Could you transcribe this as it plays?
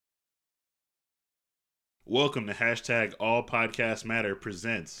Welcome to hashtag All Podcasts Matter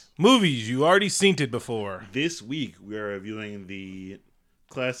presents. Movies you already seen it before. This week we are reviewing the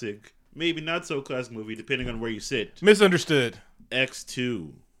classic, maybe not so classic movie, depending on where you sit, Misunderstood.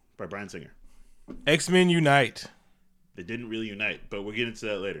 X2 by Bryan Singer. X-Men Unite. They didn't really unite, but we'll get into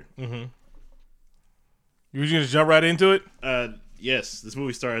that later. Mm-hmm. You just gonna jump right into it? Yes, this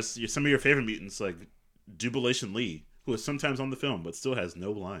movie stars some of your favorite mutants like Jubilation Lee, who is sometimes on the film but still has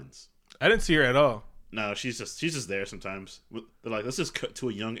no lines. I didn't see her at all. No, she's just there sometimes. They're like, let's just cut to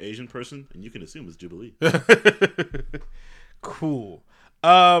a young Asian person, and you can assume it's Jubilee. Cool.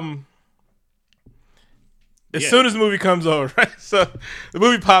 As soon as the movie comes on, right? So the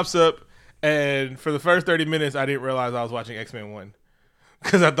movie pops up, and for the first 30 minutes, I didn't realize I was watching X-Men 1.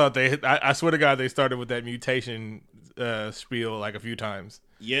 Because I thought I swear to God, they started with that mutation spiel like a few times.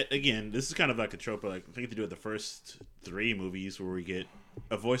 Yet again, this is kind of like a trope. Like I think they do it the first 3 movies where we get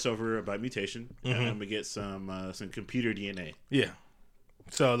a voiceover about mutation, and then we get some computer DNA. Yeah.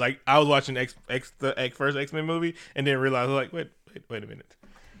 So like I was watching the first X-Men movie, and then realized I was like, wait a minute.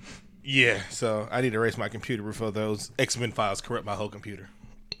 Yeah. So I need to erase my computer before those X-Men files corrupt my whole computer.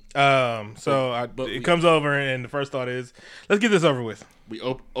 It comes over, and the first thought is, let's get this over with. We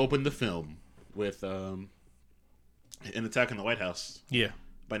open the film with an attack on the White House. Yeah.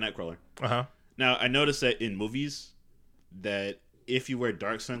 By Nightcrawler. Uh-huh. Now I noticed that in movies that if you wear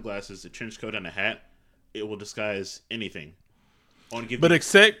dark sunglasses, a trench coat, and a hat, it will disguise anything.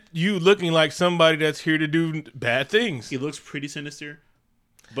 Except you looking like somebody that's here to do bad things. He looks pretty sinister.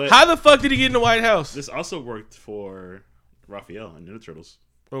 But how the fuck did he get in the White House? This also worked for Raphael and Ninja Turtles.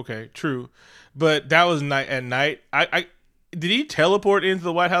 Okay, true, but that was at night. I did he teleport into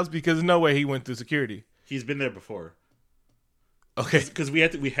the White House? Because no way he went through security. He's been there before. Okay, because we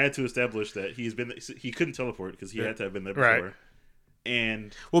had to establish that he couldn't teleport because he had to have been there before. Right.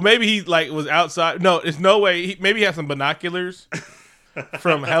 And well, maybe he was outside. No, there's no way. Maybe he had some binoculars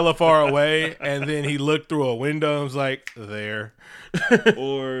from hella far away, and then he looked through a window and was like, there.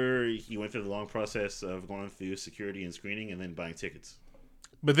 Or he went through the long process of going through security and screening and then buying tickets.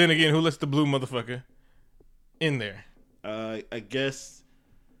 But then again, who lets the blue motherfucker in there? I guess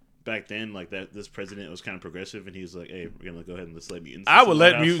back then, like this president was kind of progressive, and he was like, "Hey, we're gonna go ahead and let's let mutants." I would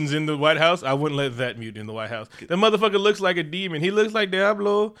let mutants in the White House. I wouldn't let that mutant in the White House. The motherfucker looks like a demon. He looks like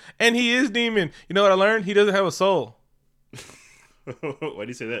Diablo, and he is demon. You know what I learned? He doesn't have a soul. Why do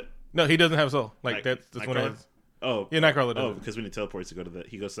you say that? No, he doesn't have a soul. Like that's what it is. Oh, yeah, Nightcrawler does. Oh, because when he teleports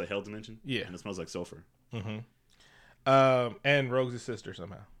he goes to the hell dimension. Yeah, and it smells like sulfur. Mm-hmm. And Rogue's his sister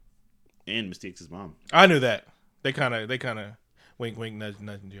somehow. And Mystique's his mom. I knew that. They kind of wink, nudge,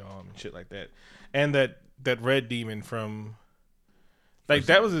 your arm and shit like that. And that red demon from, like,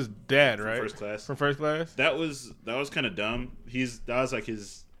 that was his dad, right? First Class. From First Class. That was kind of dumb. That was like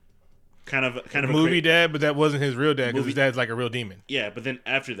his kind of movie dad, but that wasn't his real dad because his dad's like a real demon. Yeah, but then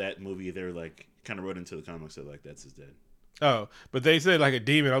after that movie, they're like kind of wrote into the comics that like that's his dad. Oh, but they said like a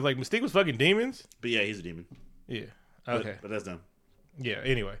demon. I was like, Mystique was fucking demons. But yeah, he's a demon. Yeah. Okay. But that's dumb. Yeah.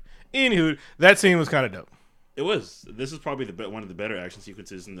 Anywho, that scene was kind of dope. It was. This is probably one of the better action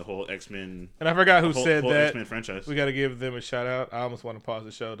sequences in the whole X-Men. And I forgot who said that. X-Men franchise. We got to give them a shout out. I almost want to pause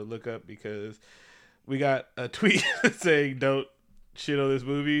the show to look up because we got a tweet saying don't shit on this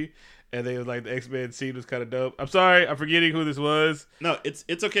movie, and they was like the X-Men scene was kind of dope. I'm sorry, I'm forgetting who this was. No, it's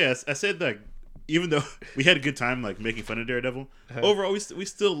okay. I said that even though we had a good time like making fun of Daredevil, overall we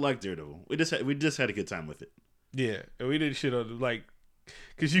still like Daredevil. We just had a good time with it. Yeah, and we didn't shit on like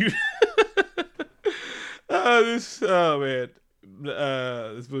because you. This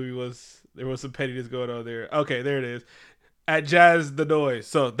movie there was some pettiness going on there. Okay, there it is. At Jazz the Noise.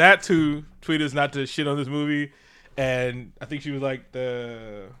 So that's who tweeted us not to shit on this movie, and I think she was like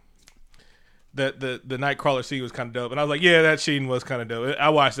the Nightcrawler scene was kind of dope, and I was like, yeah, that scene was kind of dope. I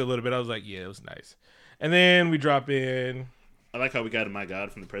watched it a little bit. I was like, yeah, it was nice. And then we drop in. I like how we got a "My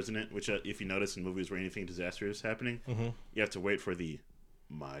God" from the president, which if you notice in movies where anything disastrous is happening, you have to wait for the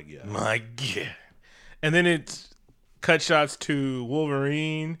 "My God." My God. And then it's cut shots to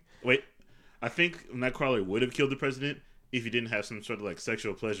Wolverine. Wait, I think Nightcrawler would have killed the president if he didn't have some sort of like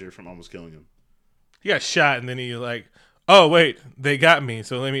sexual pleasure from almost killing him. He got shot, and then he like, oh wait, they got me,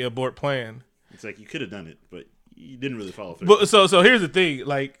 so let me abort plan. It's like you could have done it, but you didn't really follow through. But so here's the thing,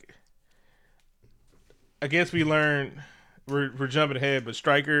 like, I guess we learned we're jumping ahead, but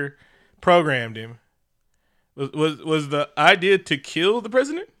Stryker programmed him. Was the idea to kill the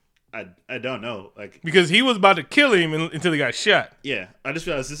president? I don't know, like because he was about to kill him until he got shot. Yeah, I just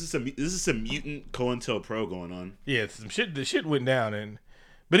realized this is some mutant COINTELPRO going on. Yeah, some shit. The shit went down,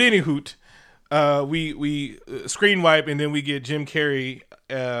 but anywho, we screen wipe and then we get Jim Carrey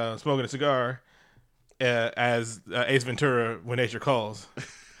smoking a cigar, as Ace Ventura when nature calls.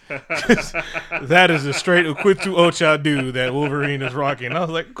 That is a straight Ukwitu Ocha dude that Wolverine is rocking. I was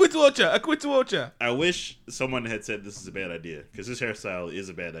like, Ukwitu Ocha, Ukwitu Ocha. I wish someone had said this is a bad idea, because this hairstyle is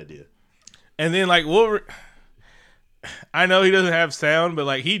a bad idea. And then like Wolverine, I know he doesn't have sound, but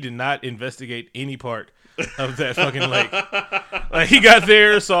like he did not investigate any part of that fucking lake. Like he got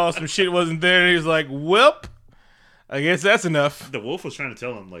there, saw some shit wasn't there, and he was like, "Welp, I guess that's enough." The wolf was trying to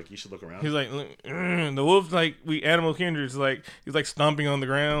tell him like you should look around. He's like, the wolf's like we animal kindreds. Like he's like stomping on the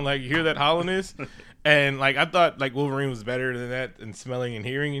ground. Like you hear that hollowness, and like I thought like Wolverine was better than that in smelling and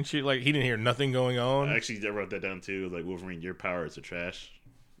hearing and shit. Like he didn't hear nothing going on. I wrote that down too. Like Wolverine, your powers are trash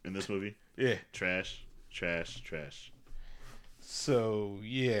in this movie. Yeah, trash, trash, trash. So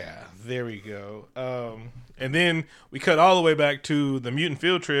yeah, there we go. And then we cut all the way back to the mutant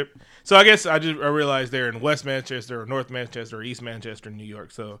field trip. So I guess I realized they're in West Manchester or North Manchester or East Manchester, New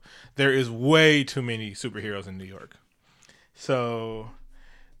York. So there is way too many superheroes in New York. So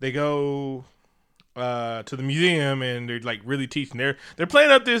they go to the museum and they're like really teaching. They're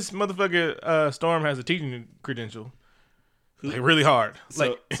playing up this motherfucker. Storm has a teaching credential, like really hard.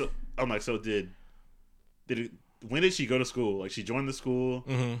 When did she go to school? Like she joined the school,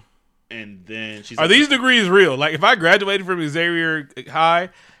 and then she's. Are these degrees real? Like if I graduated from Xavier High,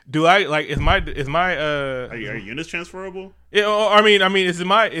 do I like is my Are units transferable? Yeah, I mean, is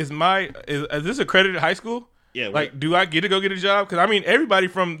this accredited high school? Yeah. Like, do I get to go get a job? Because I mean, everybody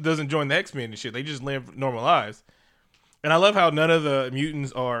doesn't join the X-Men and shit. They just live normal lives. And I love how none of the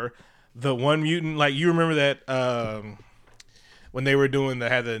mutants are the one mutant. Like you remember that. When they were doing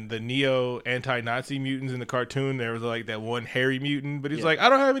the Neo anti-Nazi mutants in the cartoon, there was like that one hairy mutant, but he's like, I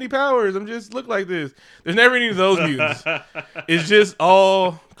don't have any powers. I'm just look like this. There's never any of those mutants. It's just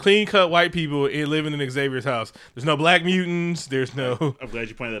all clean-cut white people living in Xavier's house. There's no black mutants. There's no. I'm glad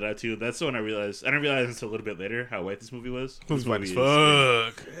you pointed that out too. That's when I realized. I didn't realize until a little bit later how white this movie was. It was white as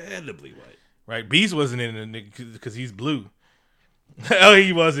fuck. Incredibly white. Right, Beast wasn't in it because he's blue. Oh,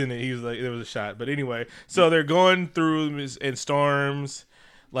 he wasn't. He was like there was a shot, but anyway. So they're going through and Storms,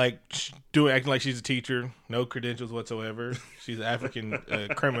 like acting like she's a teacher, no credentials whatsoever. She's an African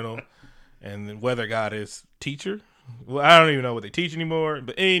criminal, and the weather goddess teacher. Well, I don't even know what they teach anymore.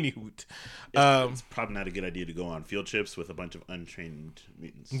 But anywho, it's probably not a good idea to go on field trips with a bunch of untrained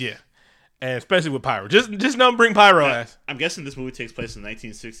mutants. Yeah, and especially with Pyro. Just don't bring Pyro ass. I'm guessing this movie takes place in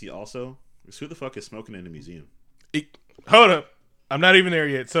 1960 also. Who the fuck is smoking in a museum? Hold up. I'm not even there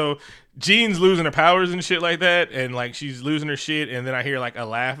yet. So Jean's losing her powers and shit like that, and like she's losing her shit, and then I hear like a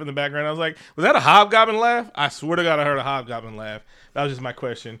laugh in the background. I was like, was that a Hobgoblin laugh? I swear to God I heard a Hobgoblin laugh. That was just my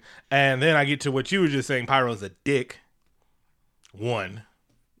question. And then I get to what you were just saying, Pyro's a dick. One.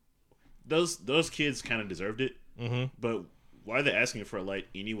 Those kids kind of deserved it, but why are they asking for a light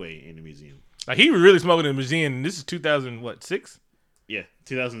anyway in the museum? Like he was really smoking in the museum, and this is 2006? Yeah,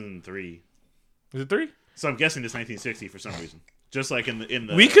 2003. Is it 3? So I'm guessing it's 1960 for some reason. Just like in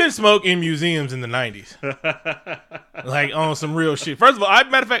the we couldn't smoke in museums in the 90s, like on some real shit. First of all,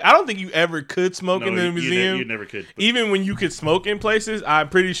 matter of fact, I don't think you ever could smoke in the museum. You never could. Even when you could smoke in places, I'm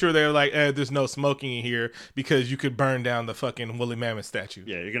pretty sure they're like, "There's no smoking in here because you could burn down the fucking woolly mammoth statue."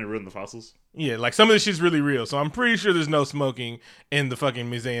 Yeah, you're gonna ruin the fossils. Yeah, like some of this shit's really real, so I'm pretty sure there's no smoking in the fucking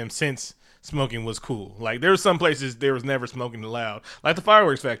museum since smoking was cool. Like there were some places there was never smoking allowed, like the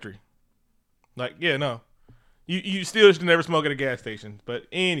fireworks factory. Like, yeah, no. You still should never smoke at a gas station. But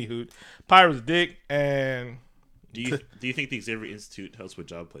anywho, Pyro's a dick, and do you think the Xavier Institute helps with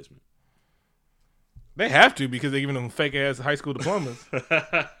job placement? They have to because they're giving them fake ass high school diplomas.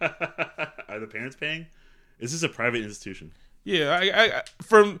 Are the parents paying? Is this a private institution? Yeah,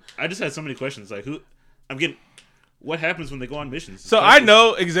 I just had so many questions. Like what happens when they go on missions? So I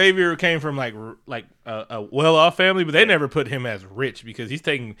know Xavier came from like a well-off family, but they never put him as rich because he's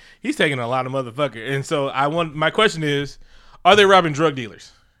taking a lot of motherfucker. And so my question is, are they robbing drug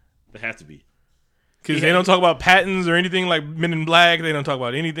dealers? They have to be. Because they don't talk about patents or anything like Men in Black. They don't talk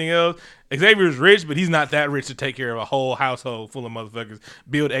about anything else. Xavier's rich, but he's not that rich to take care of a whole household full of motherfuckers,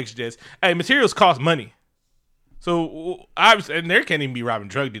 build X-Jets. Hey, materials cost money. So and there can't even be robbing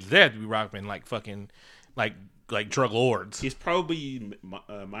drug dealers. They have to be robbing like fucking like drug lords. He's probably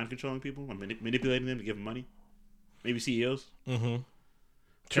mind controlling people, manipulating them to give them money. Maybe CEOs. Mm-hmm.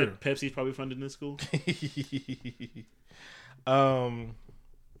 Sure. Pepsi's probably funded in this school.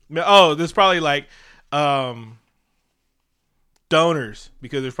 There's probably like donors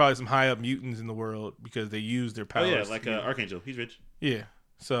because there's probably some high up mutants in the world because they use their powers. Oh yeah, like Archangel. He's rich. Yeah.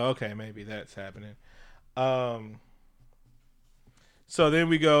 So okay, maybe that's happening. So then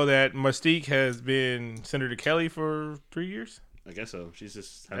we go that Mystique has been Senator Kelly for 3 years. I guess so. She's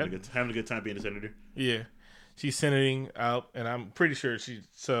just having a good time being a senator. Yeah, she's senating out, and I'm pretty sure she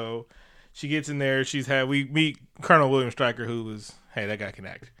gets in there. We meet Colonel William Stryker, who was that guy can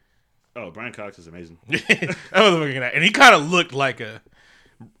act. Oh, Brian Cox is amazing. That was fucking act, and he kind of looked like a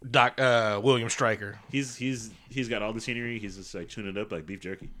William Stryker. He's got all the scenery. He's just like tuning it up like beef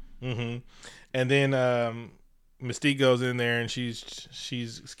jerky. Mm-hmm. And then Mystique goes in there, and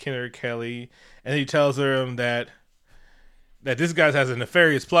she's Killer Kelly, and he tells her that this guy has a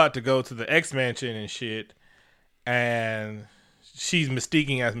nefarious plot to go to the X Mansion and shit, and she's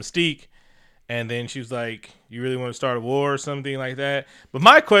Mystiquing as Mystique. And then she was like, "You really want to start a war or something like that?" But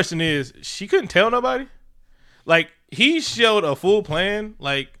my question is, she couldn't tell nobody. Like, he showed a full plan,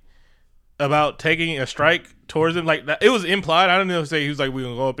 like, about taking a strike towards him. Like, it was implied. I don't know if he was like, "We're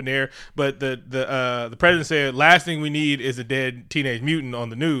gonna go up in there," but the president said, "Last thing we need is a dead teenage mutant on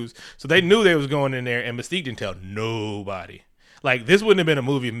the news." So they knew they was going in there, and Mystique didn't tell nobody. Like, this wouldn't have been a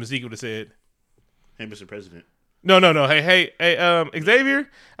movie if Mystique would have said, "Hey, Mr. President." No. Hey, Xavier,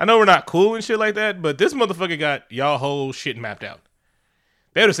 I know we're not cool and shit like that, but this motherfucker got y'all whole shit mapped out.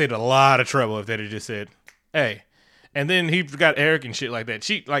 They would have saved a lot of trouble if they'd have just said, "Hey." And then he got Eric and shit like that.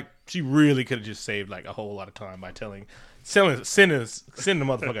 She really could have just saved like a whole lot of time by sending the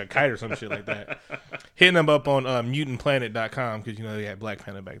motherfucker a kite or some shit like that. Hitting them up on mutantplanet.com because they had Black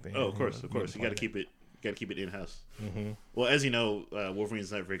Panther back then. Oh, of course. You got to keep it in house. Mm-hmm. Well, as you know,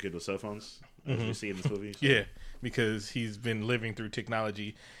 Wolverine's not very good with cell phones, as we see in this movie. So. Yeah, because he's been living through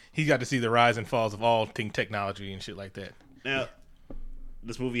technology. He's got to see the rise and falls of all technology and shit like that. Now,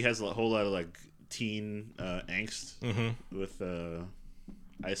 this movie has a whole lot of like teen angst with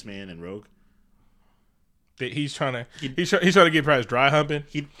Iceman and Rogue. He's trying to get past dry humping.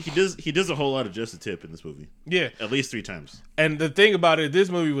 He does a whole lot of just a tip in this movie. Yeah, at least 3 times. And the thing about it, this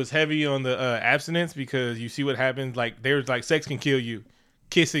movie was heavy on the abstinence because you see what happens. Like, there's like sex can kill you,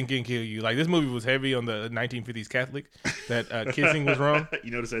 kissing can kill you. Like, this movie was heavy on the 1950s Catholic that kissing was wrong.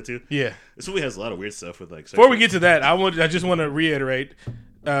 You notice that too? Yeah. This movie has a lot of weird stuff with like. Before we get to that, I just want to reiterate.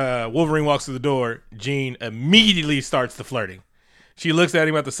 Wolverine walks through the door. Jean immediately starts the flirting. She looks at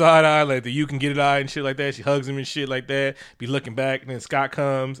him at the side eye, like the "you can get it" eye and shit like that. She hugs him and shit like that. Be looking back, and then Scott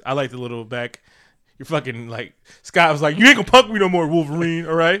comes. I like the little back. You're fucking like Scott was like, "You ain't gonna punk me no more, Wolverine.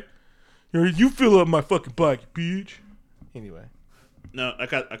 All right? You fill up my fucking pocket, bitch." Anyway, no, I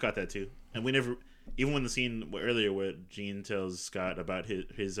caught that too. And we never, even when the scene earlier where Jean tells Scott about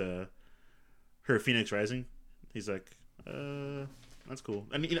his her Phoenix Rising, he's like, "That's cool."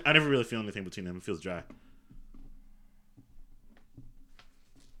 And I never really feel anything between them. It feels dry.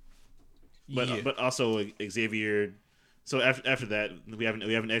 But also Xavier. So after that, we have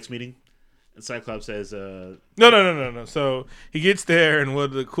an X meeting, and Cyclops says, No. So he gets there, and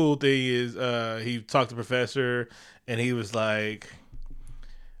what the cool thing is, he talked to the professor, and he was like,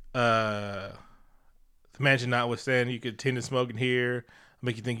 "The mansion notwithstanding, you could tend to smoke in here,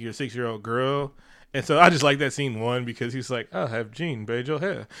 make you think you're a 6-year-old girl." And so I just like that scene because he's like, "I'll have Jean braid your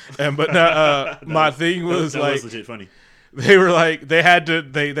hair," my thing was that like, was legit funny. They were like they had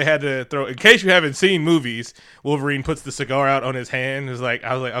to throw. In case you haven't seen movies, Wolverine puts the cigar out on his hand. I was like,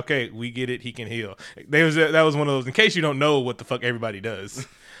 okay, we get it. He can heal. That was one of those. In case you don't know what the fuck everybody does,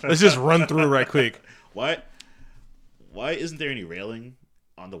 let's just run through right quick. Why isn't there any railing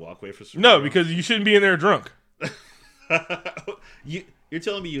on the walkway for? No, because you shouldn't be in there drunk. You're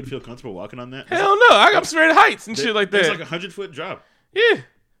telling me you'd feel comfortable walking on that? Hell no, I'm straight heights and shit like that. It's like 100-foot drop. Yeah.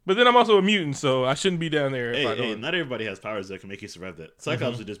 But then I'm also a mutant, so I shouldn't be down there. Hey, not everybody has powers that can make you survive that.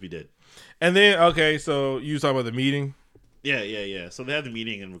 Cyclops would just be dead. And then, okay, so you was talking about the meeting? Yeah. So they had the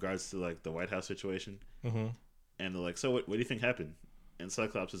meeting in regards to like the White House situation. Mm-hmm. And they're like, so what do you think happened? And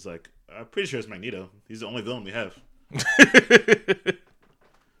Cyclops is like, I'm pretty sure it's Magneto. He's the only villain we have.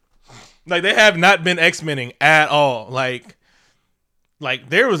 Like, they have not been X-Menning at all. Like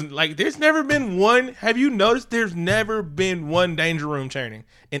there's never been one. Have you noticed there's never been one Danger Room training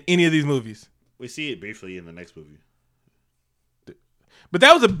in any of these movies? We see it briefly in the next movie. But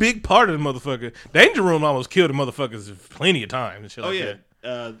that was a big part of the motherfucker. Danger Room almost killed the motherfuckers plenty of times and shit like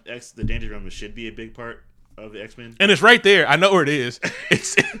that. The Danger Room should be a big part of the X-Men. And it's right there. I know where it is.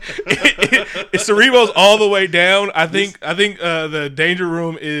 It's Cerebro's all the way down. I think the Danger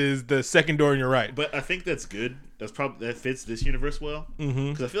Room is the second door on your right. But I think that's good. That fits this universe well.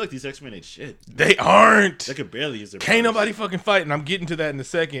 Because I feel like these X-Men ain't shit. They aren't. They could barely use their powers. Can't nobody fucking fight, and I'm getting to that in a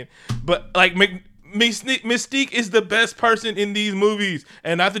second. But like Mystique is the best person in these movies,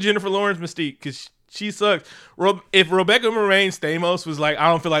 and not the Jennifer Lawrence Mystique, because she sucks. If Rebecca Moraine Stamos was like, I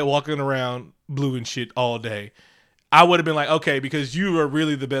don't feel like walking around blue and shit all day, I would have been like, okay, because you are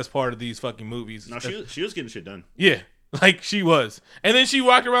really the best part of these fucking movies. No, she was getting shit done. Yeah. Like she was. And then she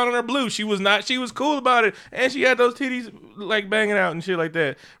walked around on her blue. She was not. She was cool about it. And she had those titties like banging out and shit like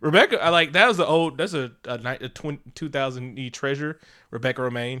that. Rebecca, I like that was the old. That's a 2000 treasure. Rebecca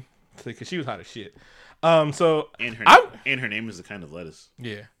Romaine, because she was hot as shit. So and her name is the kind of lettuce.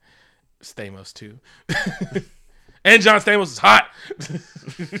 Yeah, Stamos too. And John Stamos is hot.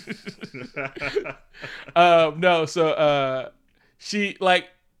 No, so she like.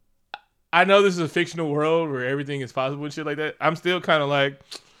 I know this is a fictional world where everything is possible and shit like that. I'm still kind of like,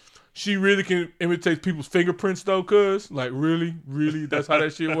 she really can imitate people's fingerprints though, cuz like really, that's how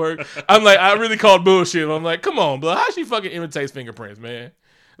that shit works. I'm like, I really called bullshit. I'm like, come on, bro, how she fucking imitates fingerprints, man?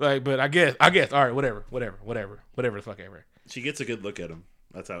 Like, but I guess, all right, whatever the fuck ever. She gets a good look at him.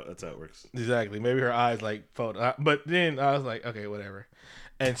 That's how it works. Exactly. Maybe her eyes like photo, but then I was like, okay, whatever.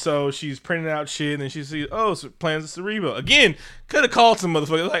 And so she's printing out shit, and then she sees, plans of Cerebro. Again, could have called some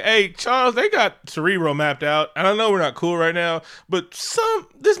motherfuckers like, hey, Charles, they got Cerebro mapped out. And I know we're not cool right now, but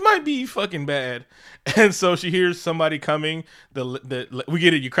this might be fucking bad. And so she hears somebody coming. We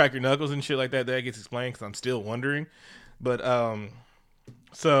get it, you crack your knuckles and shit like that. That gets explained because I'm still wondering. But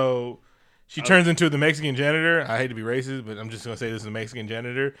so she turns into the Mexican janitor. I hate to be racist, but I'm just going to say this is a Mexican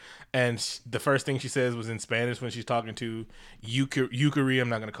janitor. And the first thing she says was in Spanish when she's talking to Yukari. I'm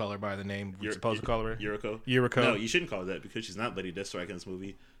not going to call her by the name we're supposed to call her. Yuriko. No, you shouldn't call her that because she's not Lady Deathstrike in this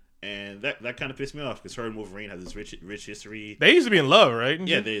movie. And that kind of pissed me off because her and Wolverine have this rich history. They used to be in love, right?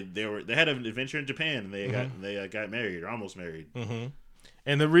 Yeah, they had an adventure in Japan and they got married or almost married. Mm-hmm.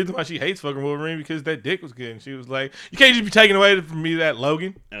 And the reason why she hates fucking Wolverine because that dick was good. And she was like, you can't just be taking away from me that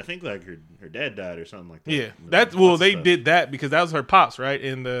Logan. And I think like her dad died or something like that. Yeah. They did that because that was her pops, right?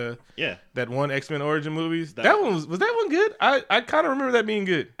 In that one X-Men origin movies. That one was that one good? I kind of remember that being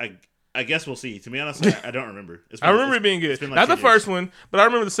good. I guess we'll see. To be honest, I don't remember. I remember it being good. Not the first one, but I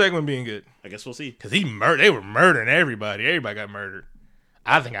remember the second one being good. I guess we'll see. Because they were murdering everybody. Everybody got murdered.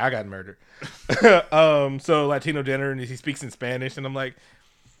 I think I got murdered. So Latino janitor, and he speaks in Spanish, and I'm like,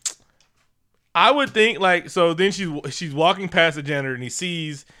 I would think like, so then she's walking past the janitor, and he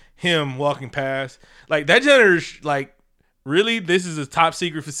sees him walking past. Like that janitor's like, really? This is a top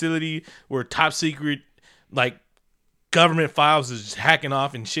secret facility where top secret like government files is hacking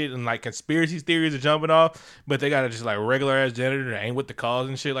off and shit, and like conspiracy theories are jumping off, but they got a just like regular ass janitor that ain't with the cause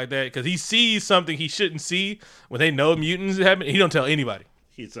and shit like that because he sees something he shouldn't see when they know mutants happen. He don't tell anybody.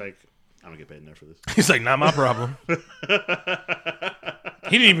 He's like, I'm gonna get paid enough for this. He's like, not my problem.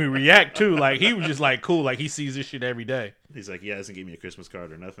 He didn't even react too. Like he was just like cool. Like he sees this shit every day. He's like, yeah, doesn't give me a Christmas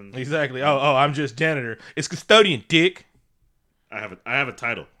card or nothing. Exactly. Oh, I'm just janitor. It's custodian, dick. I have a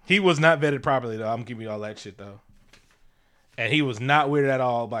title. He was not vetted properly though. I'm giving you all that shit though. And he was not weirded at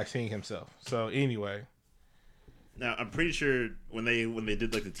all by seeing himself. So anyway. Now I'm pretty sure when they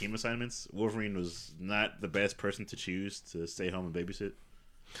did like the team assignments, Wolverine was not the best person to choose to stay home and babysit.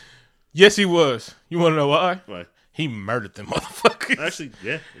 Yes, he was. You want to know why? Why? He murdered them motherfuckers. Actually,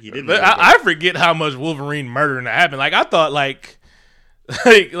 yeah, he did. I forget how much Wolverine murdering happened. Like I thought, like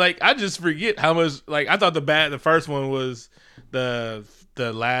I just forget how much. Like I thought the first one was the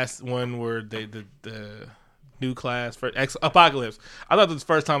last one where the new class for Apocalypse. I thought this was the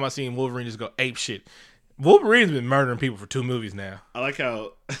first time I seen Wolverine just go ape shit. Wolverine's been murdering people for 2 movies now. I like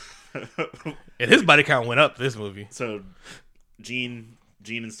how and his body count went up this movie. So Jean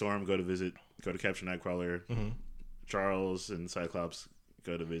and Storm go to capture Nightcrawler. Mm-hmm. Charles and Cyclops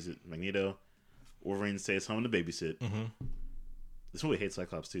go to visit Magneto. Wolverine stays home to babysit. Mm-hmm. This movie hates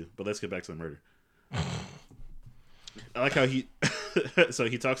Cyclops too, but let's get back to the murder. I like how he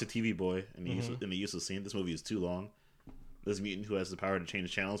talks to TV Boy in the useless scene. This movie is too long. This mutant who has the power to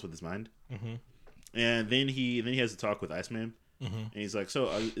change channels with his mind. Mm-hmm. And then he has a talk with Iceman. Mm-hmm. And he's like, so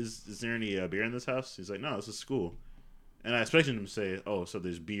is there any beer in this house? He's like, no, this is school. And I expected him to say, oh, so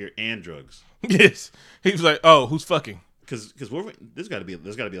there's beer and drugs. Yes. He was like, oh, who's fucking? Because Wolverine, there's got to be a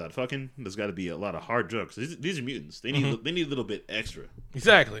lot of fucking. There's got to be a lot of hard drugs. These are mutants. They need a little bit extra.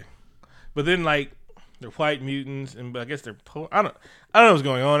 Exactly. But then like they're white mutants, and I guess they're I don't know what's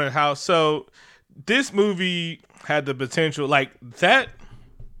going on in the house. So this movie had the potential like that.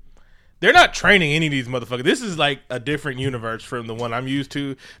 They're not training any of these motherfuckers. This is like a different universe from the one I'm used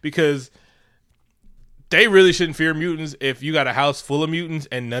to because they really shouldn't fear mutants if you got a house full of mutants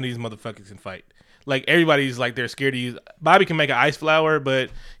and none of these motherfuckers can fight. Like, everybody's like, they're scared to use. Bobby can make an ice flower, but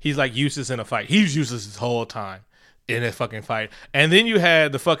he's like useless in a fight. He's useless this whole time in a fucking fight. And then you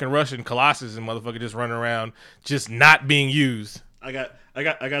had the fucking Russian Colossus and motherfucker just running around, just not being used. I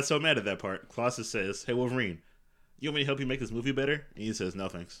got so mad at that part. Colossus says, "Hey Wolverine, you want me to help you make this movie better?" And he says, "No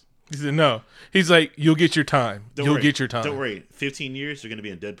thanks." He said, no. He's like, you'll get your time. You'll get your time. Don't worry. 15 years, you're going to be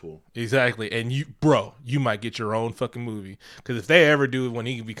in Deadpool. Exactly. And you might get your own fucking movie. Because if they ever do it when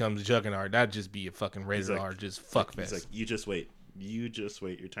he becomes Juggernaut, that'd just be a fucking rated R, just fuck fest. He's like, you just wait. You just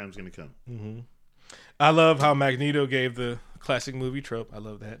wait. Your time's going to come. Mm-hmm. I love how Magneto gave the classic movie trope. I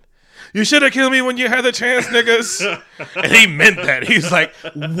love that. You should have killed me when you had the chance, niggas. And he meant that. He's like,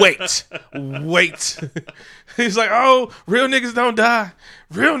 wait. He's like, oh, real niggas don't die.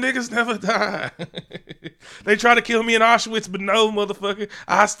 Real niggas never die. They try to kill me in Auschwitz, but no, motherfucker.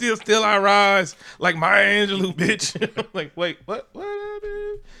 I rise like Maya Angelou, bitch. I'm like, wait, what?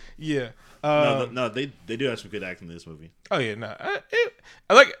 Yeah. No, they do have some good acting in this movie. Oh yeah, no.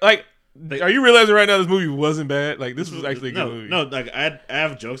 Are you realizing right now this movie wasn't bad? Like, this was actually a good movie. No, like I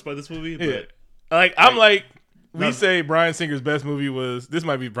have jokes about this movie, but we say Bryan Singer's best movie was, this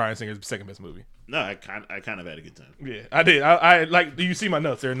might be Bryan Singer's second best movie. No, I kind of had a good time. Yeah, I did. I like, you see my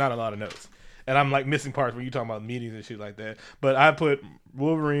notes? There are not a lot of notes, and I'm like missing parts when you talking about meetings and shit like that. But I put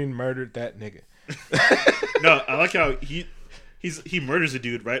Wolverine murdered that nigga. No, I like how he murders a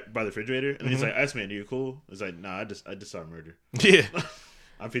dude right by the refrigerator, and he's like, "Iceman, are you cool?" It's like, "Nah, I just saw murder." Yeah.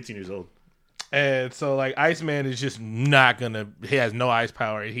 I'm 15 years old. And so, like, Iceman is just not gonna. He has no ice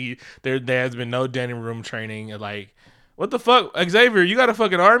power. There has been no dining room training. And like, what the fuck, Xavier? You got a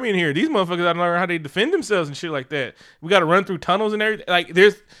fucking army in here. These motherfuckers don't know how they defend themselves and shit like that. We got to run through tunnels and everything. Like,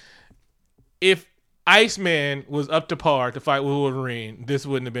 if Iceman was up to par to fight with Wolverine, this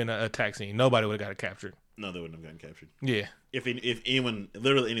wouldn't have been an attack scene. Nobody would have got it captured. No, they wouldn't have gotten captured. Yeah. If anyone,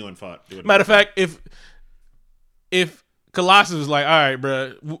 literally anyone fought. Matter of fact, if Colossus was like, all right,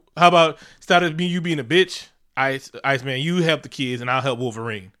 bro, how about instead of you being a bitch, Iceman, you help the kids and I'll help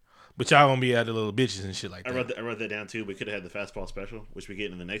Wolverine. But y'all gonna be out the little bitches and shit like that. I wrote that down too. We could have had the fastball special, which we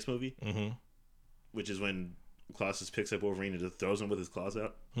get in the next movie, which is when Colossus picks up Wolverine and just throws him with his claws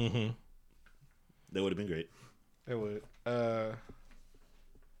out. Mm-hmm. That would have been great. It would.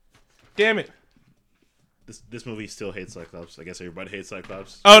 Damn it. This movie still hates Cyclops. I guess everybody hates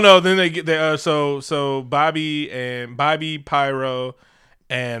Cyclops. Oh no! Then they get so Bobby, Pyro,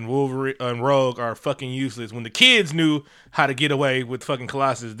 and Wolverine and Rogue are fucking useless. When the kids knew how to get away with fucking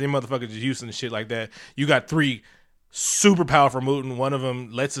Colossus, them motherfuckers is useless and shit like that. You got 3 super powerful mutant. One of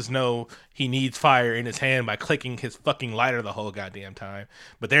them lets us know he needs fire in his hand by clicking his fucking lighter the whole goddamn time.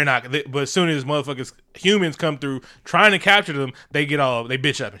 But they're not. But as soon as humans come through trying to capture them, they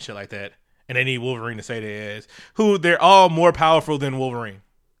bitch up and shit like that. And they need Wolverine to say their ass. Who they're all more powerful than Wolverine.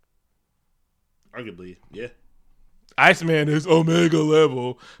 Arguably, yeah. Iceman is Omega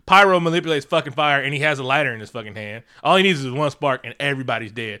level. Pyro manipulates fucking fire, and he has a lighter in his fucking hand. All he needs is one spark, and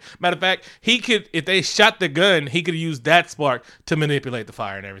everybody's dead. Matter of fact, he could, if they shot the gun, he could have used that spark to manipulate the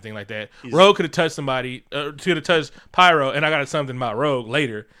fire and everything like that. Rogue could have touched somebody, could have touched Pyro, and I got something about Rogue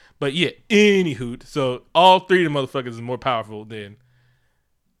later. But yeah, anywho, so all 3 of the motherfuckers is more powerful than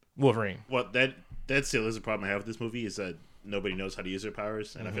Wolverine. Well, that still is a problem I have with this movie, is that nobody knows how to use their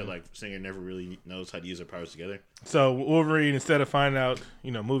powers, and I feel like Singer never really knows how to use their powers together. So Wolverine, instead of finding out,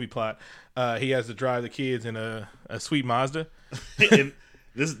 movie plot, he has to drive the kids in a sweet Mazda. And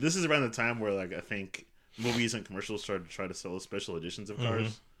this is around the time where, like, I think movies and commercials started to try to sell special editions of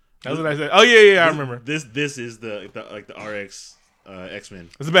cars. That's what I said. Oh yeah, I remember. This is the RX X-Men.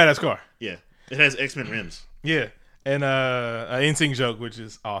 It's a badass car. Yeah, it has X-Men rims. Yeah. And an NSYNC joke, which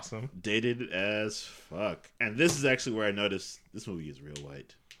is awesome. Dated as fuck. And this is actually where I noticed this movie is real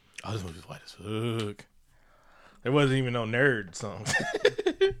white. Oh, this movie's white as fuck. There wasn't even no nerd songs.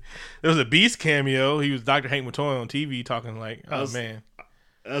 There was a Beast cameo. He was Dr. Hank Matoy on TV talking like, man.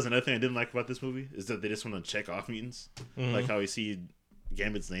 That was another thing I didn't like about this movie, is that they just want to check off mutants. Like how we see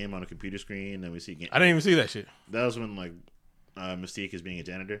Gambit's name on a computer screen, and we see I didn't even see that shit. That was when, like, Mystique is being a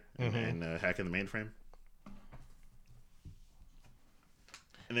janitor and hacking the mainframe.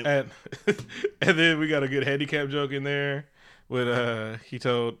 And then we got a good handicap joke in there with he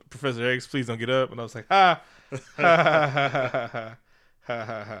told Professor X, please don't get up, and I was like, ha ha ha ha ha ha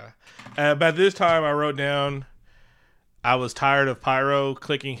ha ha. By this time I wrote down I was tired of Pyro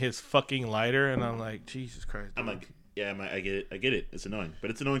clicking his fucking lighter, and I'm like, Jesus Christ. I'm like, yeah, I get it. It's annoying, but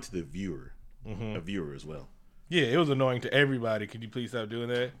it's annoying to the viewer, a viewer as well. Yeah, it was annoying to everybody. Could you please stop doing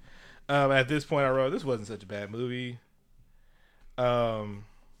that? At this point I wrote, this wasn't such a bad movie. I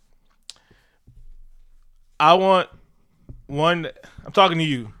want one. I'm talking to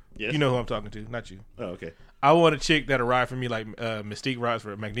you. Yes. You know who I'm talking to, not you. Oh, okay. I want a chick that'll ride for me like Mystique rides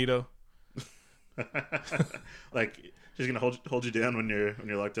for Magneto. Like she's gonna hold you down when you're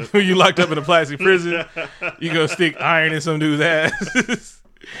locked up. When you locked up in a plastic prison, you go stick iron in some dude's ass,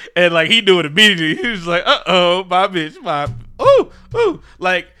 and like he do it immediately. He was like, "Uh oh, my bitch, ooh."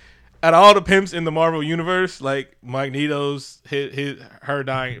 Like out of all the pimps in the Marvel universe, like Magneto's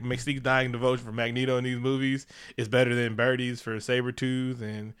Mystique's dying devotion for Magneto in these movies is better than Birdie's for Sabretooth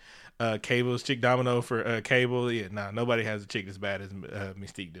and Cable's chick Domino for Cable. Yeah, nobody has a chick as bad as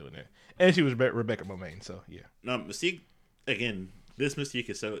Mystique doing it. And she was Rebecca Romijn, so yeah. No, Mystique, again, this Mystique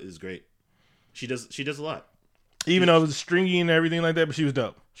is great. She does a lot. Even though it was stringy and everything like that, but she was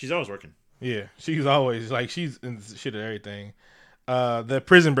dope. She's always working. Yeah, she was always, like, she's in the shit of everything. The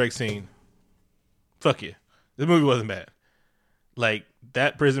prison break scene. Fuck yeah. The movie wasn't bad. Like,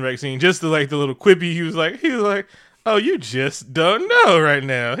 that prison break scene, just the little quippy, he was like, oh, you just don't know right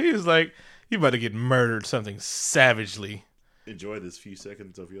now. He was like, you about to get murdered something savagely. Enjoy this few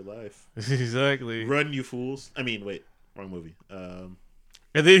seconds of your life. Exactly. Run, you fools. I mean, wait, wrong movie.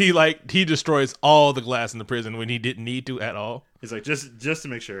 And then he destroys all the glass in the prison when he didn't need to at all. He's like, just to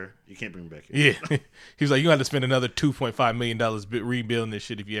make sure you can't bring me back here. Yeah. He was like, you got to spend another $2.5 million rebuilding this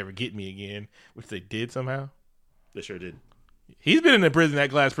shit if you ever get me again, which they did somehow. They sure did. He's been in that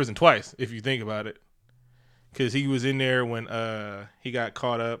glass prison twice, if you think about it. Because he was in there when he got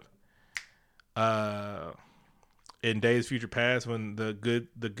caught up in Days of Future Past when the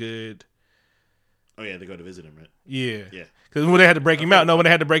good. Oh yeah, they go to visit him, right? Yeah. Yeah. Because when they had to break him out, when they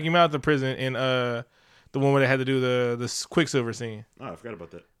had to break him out of the prison in the one where they had to do the Quicksilver scene. Oh, I forgot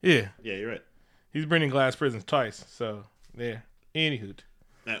about that. Yeah. Yeah, you're right. He's been in glass prisons twice, so yeah. Anywho.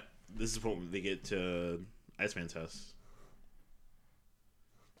 Now, this is when they get to Iceman's house.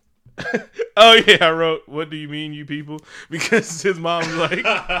 Oh yeah, I wrote, "What do you mean, you people?" Because his mom was like,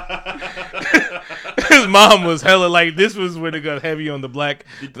 his mom was hella like, this was when it got heavy on the black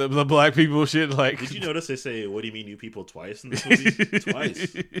people shit. Like, did you notice they say, "What do you mean, you people?" twice in this movie?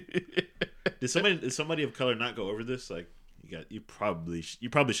 Twice. Did somebody of color not go over this? Like, you probably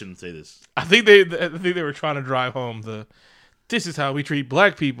shouldn't say this. I think they were trying to drive home this is how we treat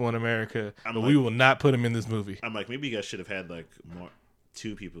black people in America, but we will not put them in this movie. I'm like, maybe you guys should have had like more.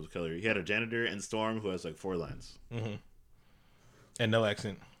 Two people of color. He had a janitor and Storm who has like 4 lines. Mm-hmm. And no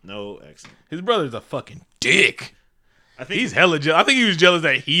accent. No accent. His brother's a fucking dick. I think he's hella jealous. I think he was jealous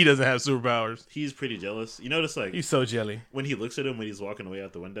that he doesn't have superpowers. He's pretty jealous. You notice like he's so jelly. When he looks at him when he's walking away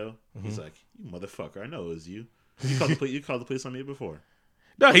out the window, he's like, "You motherfucker! I know it was you. You called the police on me before."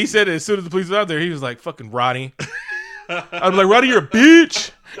 No, he said it as soon as the police was out there. He was like, "Fucking Roddy." I was like, "Roddy, you're a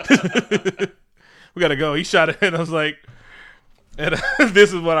bitch." We gotta go. He shot it, and I was like. And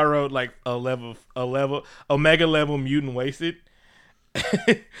this is what I wrote, like omega level mutant wasted.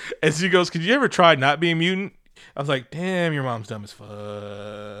 And she goes, "Could you ever try not being mutant?" I was like, "Damn, your mom's dumb as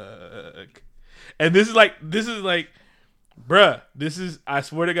fuck." And this is like, bruh, I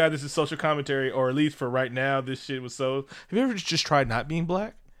swear to God, this is social commentary, or at least for right now, this shit was so. Have you ever just tried not being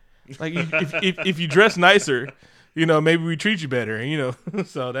black? Like, if you dress nicer, maybe we treat you better,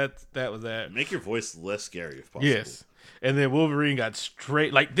 So that was that. Make your voice less scary if possible. Yes. And then Wolverine got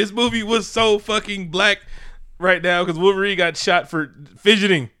straight. Like, this movie was so fucking black right now because Wolverine got shot for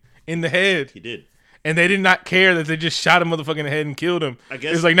fidgeting in the head. He did. And they did not care that they just shot a motherfucker in the head and killed him. I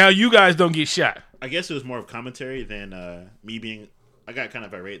guess it's like, now you guys don't get shot. I guess it was more of commentary than me being. I got kind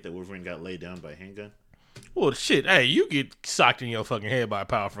of irate that Wolverine got laid down by a handgun. Well, shit. Hey, you get socked in your fucking head by a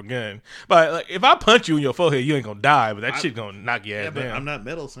powerful gun. But like, if I punch you in your forehead, you ain't gonna die. But that shit gonna knock your ass down. I'm not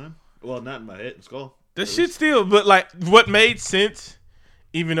metal, son. Well, not in my head and skull. That shit still, but like what made sense,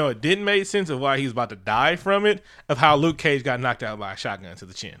 even though it didn't make sense of why he was about to die from it, of how Luke Cage got knocked out by a shotgun to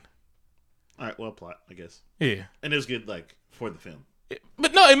the chin. All right, well, plot, I guess. Yeah. And it was good, like, for the film.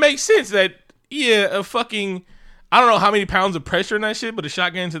 But no, it makes sense that, a fucking, I don't know how many pounds of pressure in that shit, but a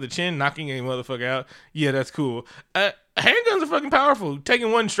shotgun to the chin, knocking a motherfucker out, yeah, that's cool. Handguns are fucking powerful.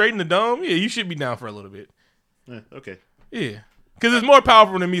 Taking one straight in the dome, yeah, you should be down for a little bit. Okay. Yeah. Because it's more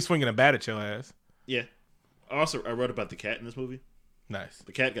powerful than me swinging a bat at your ass. Yeah. I wrote about the cat in this movie. Nice.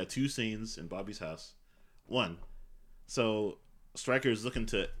 The cat got 2 scenes in Bobby's house. 1, so Stryker is looking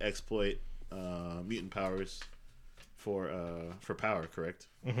to exploit mutant powers for power, correct?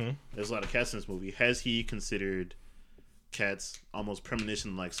 Mm-hmm. There's a lot of cats in this movie. Has he considered cats almost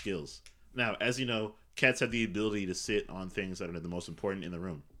premonition-like skills? Now, as you know, cats have the ability to sit on things that are the most important in the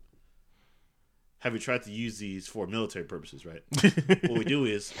room. Have you tried to use these for military purposes, right? What we do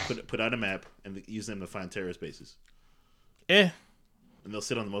is put out a map and use them to find terrorist bases. Yeah. And they'll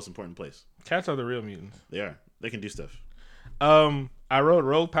sit on the most important place. Cats are the real mutants. They are. They can do stuff. I wrote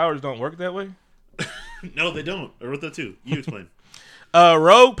rogue powers don't work that way. No, they don't. I wrote that too. You explain.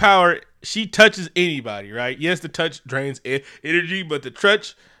 Rogue power, she touches anybody, right? Yes, the touch drains energy, but the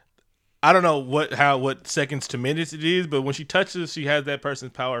touch I don't know what seconds to minutes it is, but when she touches, she has that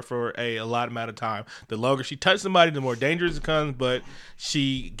person's power for a lot amount of time. The longer she touches somebody, the more dangerous it becomes, but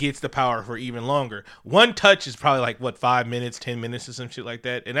she gets the power for even longer. One touch is probably like 5 minutes, 10 minutes, or some shit like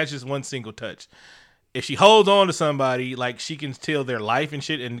that, and that's just one single touch. If she holds on to somebody, like, she can steal their life and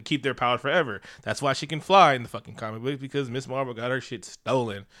shit and keep their power forever. That's why she can fly in the fucking comic book, because Miss Marvel got her shit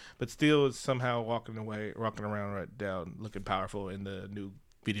stolen, but still is somehow walking around right down, looking powerful in the new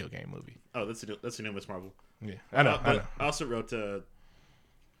video game movie. Oh, that's the new Miss Marvel. Yeah, I know. I also wrote the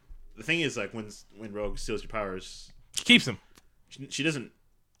thing is, like, when Rogue steals your powers, She keeps them. She doesn't.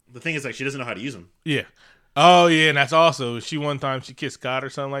 The thing is, like, she doesn't know how to use them. Yeah. Oh yeah, and that's also one time she kissed Scott or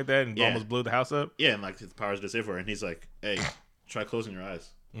something like that and almost blew the house up. Yeah, and like his powers just there for her, and he's like, "Hey, try closing your eyes,"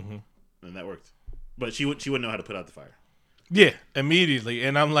 and that worked. But she wouldn't know how to put out the fire. Yeah, immediately,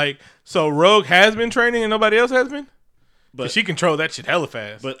 and I'm like, so Rogue has been training and nobody else has been, but she controlled that shit hella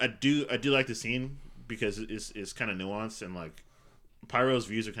fast. But I do like the scene because it's kind of nuanced, and like Pyro's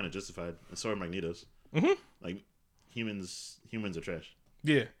views are kind of justified, and so are Magneto's. Like humans are trash.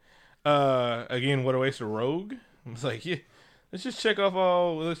 Yeah. Again, what a waste of Rogue. It's like, yeah, let's just check off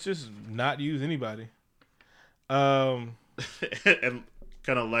let's just not use anybody. And kind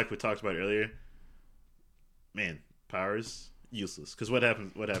of like we talked about earlier, man, powers useless. Because what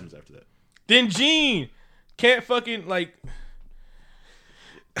happens after that? Then Jean can't fucking, like,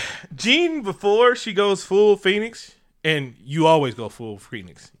 Jean, before she goes full Phoenix, and you always go full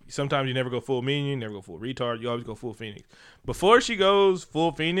Phoenix. Sometimes you never go full minion, never go full retard. You always go full Phoenix. Before she goes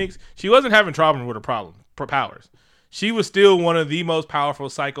full Phoenix, she wasn't having trouble with her powers. She was still one of the most powerful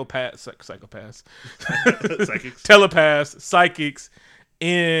psychopaths, telepaths, psychics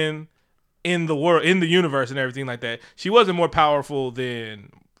in the world, in the universe, and everything like that. She wasn't more powerful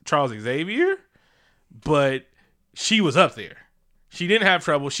than Charles Xavier, but she was up there. She didn't have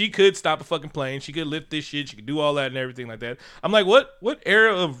trouble. She could stop a fucking plane. She could lift this shit. She could do all that and everything like that. I'm like, what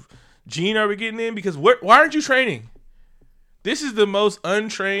era of Jean are we getting in? Because why aren't you training? This is the most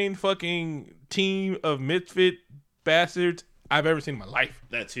untrained fucking team of misfit bastards I've ever seen in my life.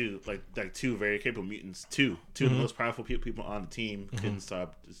 That too, like two very capable mutants. Two of the most powerful people on the team couldn't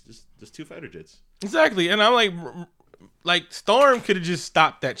stop just two fighter jets. Exactly, and I'm like Storm could have just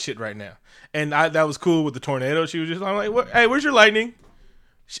stopped that shit right now, and that was cool with the tornado. She was just, I'm like, hey, where's your lightning?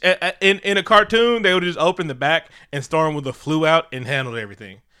 In a cartoon, they would just open the back and Storm would have flew out and handled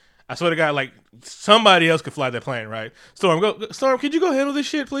everything. I swear to God, like, somebody else could fly that plane, right? Storm, could you go handle this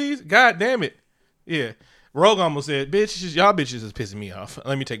shit, please? God damn it. Yeah. Rogue almost said, bitch, y'all bitches is pissing me off.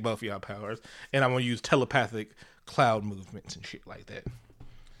 Let me take both of y'all powers, and I'm going to use telepathic cloud movements and shit like that.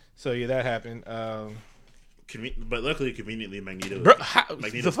 So, yeah, that happened. But luckily, conveniently, Magneto's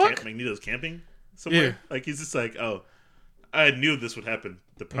camping somewhere. Yeah. Like, he's just like, oh, I knew this would happen.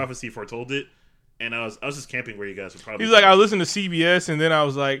 The prophecy foretold it, and I was just camping where you guys would probably. He's like, I listened to CBS, and then I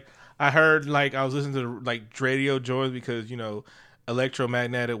was like, I heard, like, I was listening to, like, radio joys because, you know,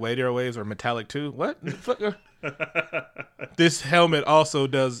 electromagnetic radio waves are metallic too. What? This helmet also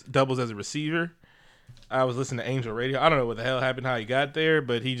doubles as a receiver. I was listening to Angel Radio. I don't know what the hell happened, how he got there,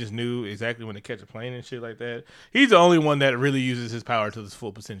 but he just knew exactly when to catch a plane and shit like that. He's the only one that really uses his power to his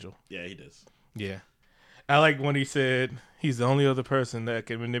full potential. Yeah, he does. Yeah. I like when he said he's the only other person that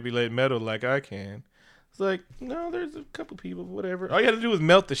can manipulate metal like I can. It's like, no, there's a couple people, whatever. All you had to do was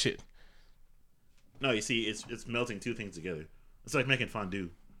melt the shit. No, you see, it's melting two things together. It's like making fondue.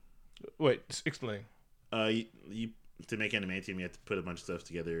 Wait, explain. You to make adamantium, you have to put a bunch of stuff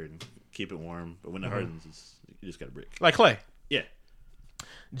together and keep it warm. But when it hardens, you just got a brick. Like clay. Yeah.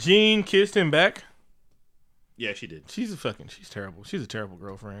 Jean kissed him back. Yeah, she did. She's terrible. She's a terrible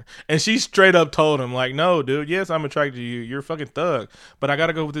girlfriend. And she straight up told him, like, no, dude, yes, I'm attracted to you. You're a fucking thug. But I got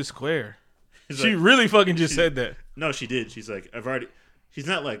to go with this square. She really fucking just said that. No, she did. She's like, she's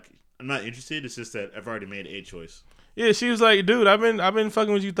not like, I'm not interested. It's just that I've already made a choice. Yeah, she was like, dude, I've been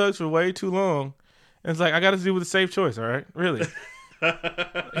fucking with you thugs for way too long. And it's like, I got to do with a safe choice, all right? Really.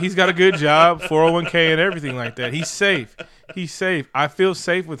 He's got a good job, 401k and everything like that. He's safe. I feel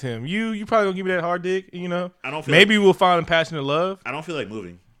safe with him. You probably gonna give me that hard dick, you know? Maybe we'll find passionate love. I don't feel like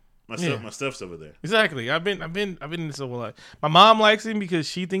moving. My stuff's over there. Exactly. I've been in this whole life. My mom likes him because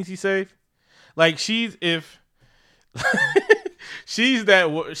she thinks he's safe. Like she's who,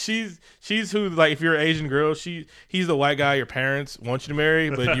 like, if you're an Asian girl, he's the white guy your parents want you to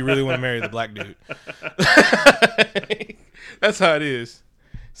marry, but you really want to marry the black dude. That's how it is.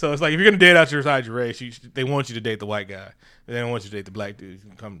 So it's like, if you're gonna date outside your race, they want you to date the white guy. They don't want you to date the black dude who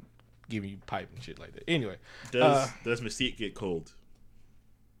can come give you pipe and shit like that. Anyway, does Mystique get cold?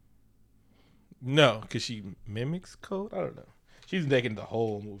 No, because she mimics cold. I don't know. She's naked the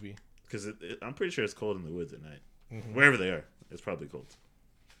whole movie. because I'm pretty sure it's cold in the woods at night. Mm-hmm. Wherever they are, it's probably cold.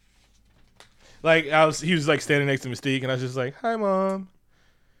 Like he was like standing next to Mystique, and I was just like, "Hi, Mom."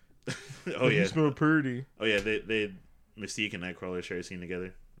 Oh yeah, you smell pretty. Oh yeah, they Mystique and Nightcrawler share a scene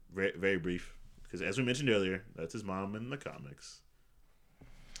together. Very very brief, because as we mentioned earlier, that's his mom in the comics.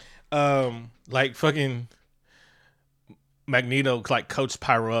 Like fucking Magneto like coached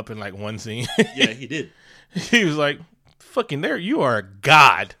Pyro up in like one scene. Yeah, he did. He was like, "Fucking there, you are a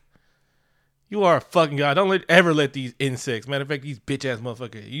god. You are a fucking god. Don't ever let these insects. Matter of fact, these bitch ass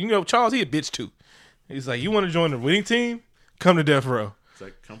motherfuckers. You know, Charles, he a bitch too. He's like, you want to join the winning team? Come to Death Row. It's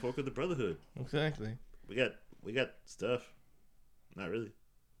like, come fuck with the Brotherhood. Exactly. We got stuff. Not really,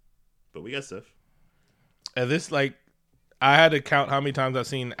 but we got stuff. And this, like, I had to count how many times I've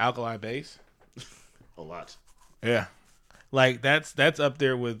seen Alkali Base. A lot. Yeah, like that's up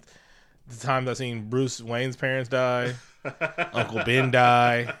there with the times I've seen Bruce Wayne's parents die, Uncle Ben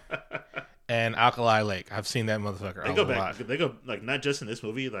die. And Alkali Lake. I've seen that motherfucker They go back. lot. They go, like, not just in this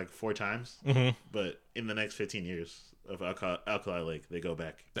movie, like 4 times, but in the next 15 years of Alkali Lake, they go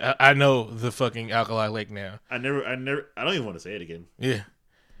back. I know the fucking Alkali Lake now. I don't even want to say it again. Yeah.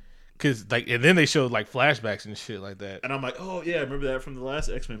 Cause like, and then they showed like flashbacks and shit like that. And I'm like, oh yeah, I remember that from the last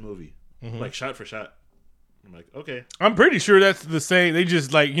X-Men movie. Like shot for shot. I'm like, okay. I'm pretty sure that's the same. They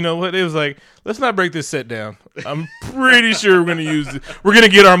just like, you know what? It was like, let's not break this set down. I'm pretty sure we're gonna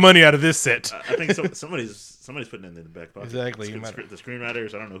get our money out of this set. I think somebody's putting that in the back pocket. Exactly. The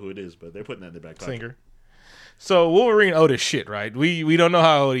screenwriters, I don't know who it is, but they're putting that in their back pocket. Singer. So Wolverine owed us shit, right? We don't know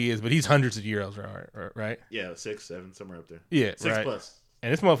how old he is, but he's hundreds of years old, right? Yeah, 6, 7, somewhere up there. Yeah, 6 right. plus.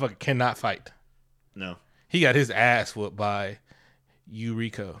 And this motherfucker cannot fight. No. He got his ass whooped by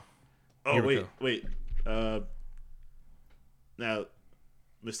Yuriko. Oh, Yuriko. wait. Now,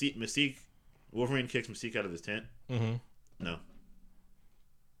 Mystique, Wolverine kicks Mystique out of his tent. Mm-hmm. No.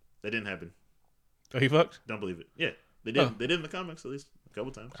 That didn't happen. Oh, he fucked? Don't believe it. Yeah, they did. Oh. They did in the comics at least a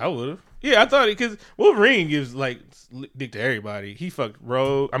couple times. I would have. Yeah, I thought it, because Wolverine gives like dick to everybody. He fucked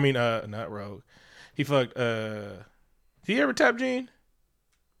Rogue. I mean, not Rogue. He fucked. Did he ever tap Jean?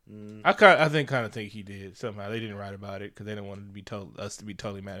 I kind of think he did somehow. They didn't write about it because they didn't want us to be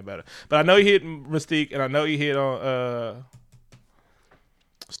totally mad about it. But I know he hit Mystique, and I know he hit on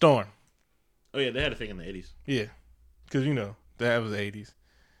Storm. Oh yeah, they had a thing in the 80s. Yeah, because you know that was the 80s.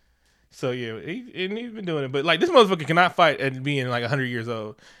 So yeah, he's been doing it. But like, this motherfucker cannot fight at being like 100 years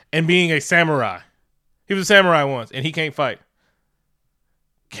old and being a samurai. He was a samurai once, and he can't fight.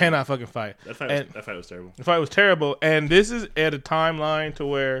 Cannot fucking fight. That fight was terrible. The fight was terrible, and this is at a timeline to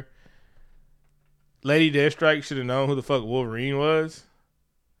where Lady Deathstrike should have known who the fuck Wolverine was,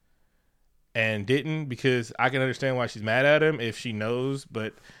 and didn't, because I can understand why she's mad at him if she knows,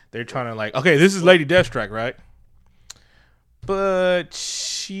 but they're trying to like, okay, this is Lady Deathstrike, right? But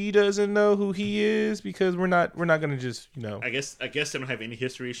she doesn't know who he is because we're not gonna just, you know. I guess they don't have any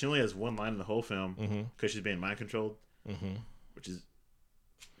history. She only has one line in the whole film because she's being mind controlled, which is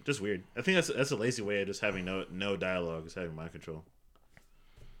just weird. I think that's a lazy way of just having no dialogue, is having mind control.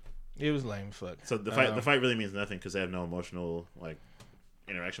 It was lame as fuck. So the fight really means nothing because they have no emotional like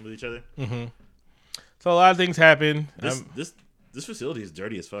interaction with each other. So a lot of things happen. This facility is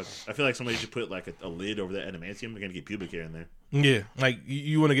dirty as fuck. I feel like somebody should put like a lid over that adamantium. They're gonna get pubic hair in there. Yeah, like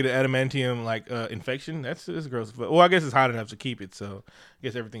you want to get an adamantium like infection. That's gross. Well, I guess it's hot enough to keep it, so I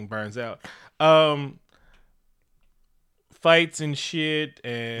guess everything burns out. Fights and shit,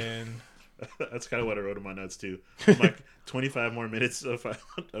 and that's kind of what I wrote in my notes too. I'm like 25 more minutes of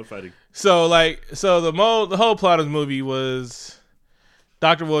fighting. So the whole plot of the movie was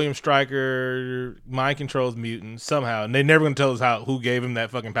Dr. William Stryker mind controls mutants somehow, and they're never going to tell us who gave him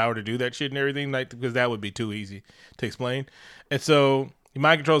that fucking power to do that shit and everything, like, because that would be too easy to explain. And so he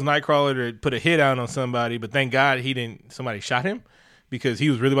mind controls Nightcrawler to put a hit out on somebody, but thank God somebody shot him because he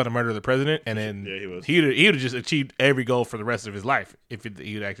was really about to murder the president, and then he would have just achieved every goal for the rest of his life if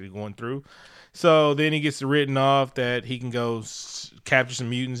he had actually gone through. So then he gets written off that he can go capture some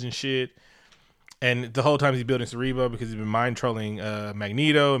mutants and shit. And the whole time he's building Cerebro because he's been mind trolling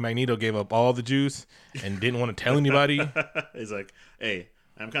Magneto, and Magneto gave up all the juice and didn't want to tell anybody. He's like, hey,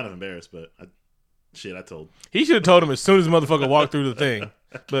 I'm kind of embarrassed, but I told. He should have told him as soon as the motherfucker walked through the thing.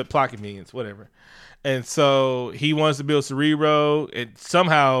 But plot convenience, whatever. And so he wants to build Cerebro. And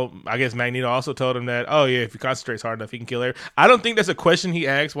somehow, I guess Magneto also told him that, oh yeah, if he concentrates hard enough, he can kill her. I don't think that's a question he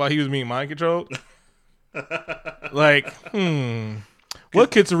asked while he was being mind controlled. Like,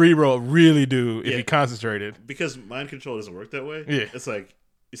 what could Cerebro really do if he concentrated? Because mind control doesn't work that way. Yeah. It's like,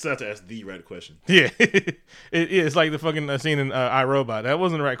 you still have to ask the right question. Yeah. It's like the fucking scene in iRobot. That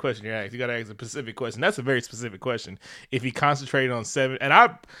wasn't the right question you asked. You got to ask a specific question. That's a very specific question. If he concentrated on 7... And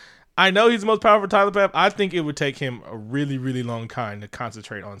I I know he's the most powerful telepath. I think it would take him a really, really long time to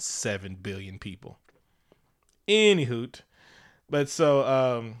concentrate on 7 billion people. Any hoot. But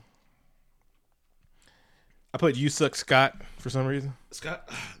so, I put You Suck Scott for some reason. Scott,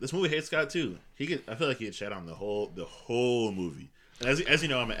 this movie hates Scott too. I feel like he gets shat on the whole movie. And as you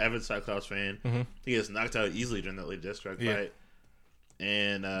know, I'm an avid Cyclops fan. Mm-hmm. He gets knocked out easily during that late Deathstroke fight.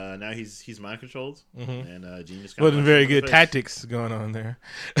 And now he's mind controlled, and Jean just wasn't very good tactics going on there.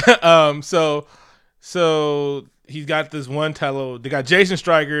 So he's got this one they got Jason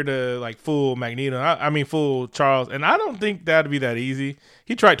Stryker to like fool Magneto. I mean fool Charles, and I don't think that'd be that easy.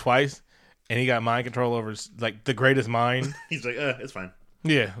 He tried twice, and he got mind control over like the greatest mind. He's like, it's fine.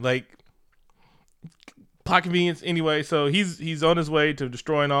 Yeah, like plot convenience anyway. So he's on his way to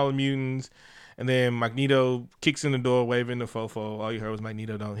destroying all the mutants. And then Magneto kicks in the door, waving the fofo. All you heard was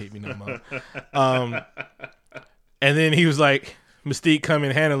Magneto, don't hit me no more. And then he was like, Mystique, come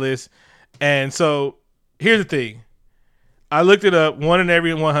and handle this. And so here's the thing. I looked it up. 1 in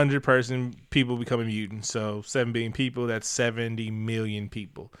every 100 people become a mutant. So 7 billion people, that's 70 million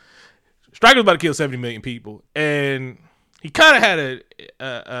people. Stryker's about to kill 70 million people. And he kind of had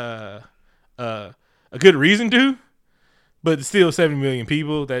a good reason to. But still, 7 million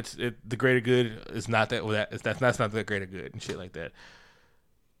people. That's it, the greater good is not that. That's not the greater good and shit like that.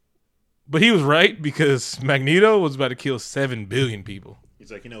 But he was right because Magneto was about to kill 7 billion people.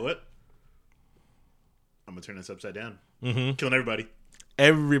 He's like, you know what? I'm gonna turn this upside down. Mm-hmm. Killing everybody.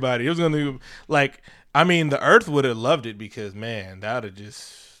 Everybody. It was gonna the Earth would have loved it because man, that would have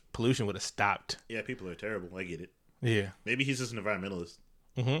just pollution would have stopped. Yeah, people are terrible. I get it. Yeah. Maybe he's just an environmentalist.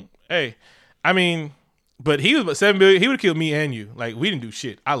 Mm-hmm. Hey, I mean. But he was about 7 billion. He would have killed me and you. Like we didn't do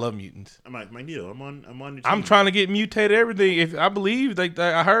shit. I love mutants. I'm like Magneto. I'm on your team. I'm trying to get mutated everything. If I believe, like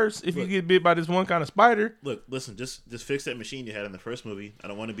I heard, if you get bit by this one kind of spider. Look, listen. Just fix that machine you had in the first movie. I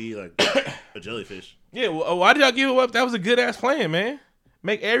don't want to be like a jellyfish. Yeah. Well, why did y'all give it up? That was a good ass plan, man.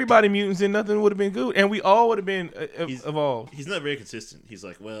 Make everybody mutants and nothing would have been good, and we all would have been evolved. He's not very consistent. He's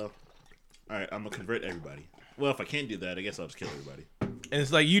like, well, all right, I'm gonna convert everybody. Well, if I can't do that, I guess I'll just kill everybody. And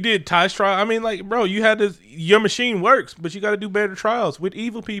it's like you did Ty's trial. I mean, like, bro, you had this. Your machine works, but you got to do better trials with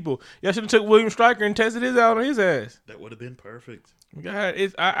evil people. Y'all should have took William Stryker and tested his out on his ass. That would have been perfect. God,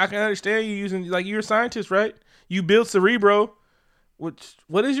 I can understand you using like you're a scientist, right? You built Cerebro.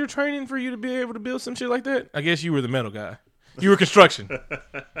 What is your training for you to be able to build some shit like that? I guess you were the metal guy. You were construction.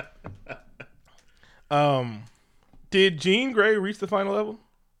 Did Jean Grey reach the final level?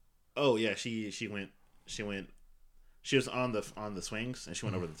 Oh yeah, she went. She was on the swings and she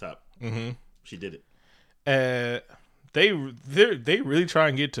went over the top. Mm-hmm. She did it. They really try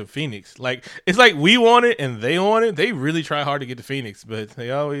and get to Phoenix. Like it's like we want it and they want it. They really try hard to get to Phoenix, but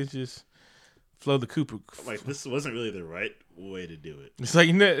they always just flow the Cooper. Like this wasn't really the right way to do it. It's like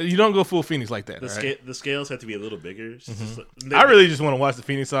you don't go full Phoenix like that. The scales have to be a little bigger. Mm-hmm. I really just want to watch the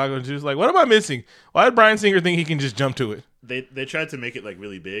Phoenix Saga and just like, what am I missing? Why did Bryan Singer think he can just jump to it? They tried to make it like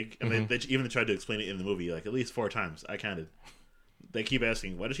really big, and mm-hmm. they even tried to explain it in the movie like at least 4 times. I counted. They keep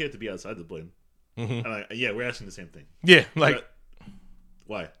asking, why does she have to be outside the plane? Mm-hmm. I'm like, yeah, we're asking the same thing. Yeah, like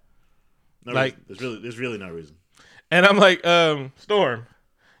why? No like reason. There's really no reason. And I'm like, Storm,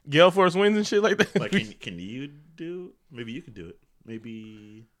 Gale Force winds and shit like that. Like, can you do? Maybe you could do it.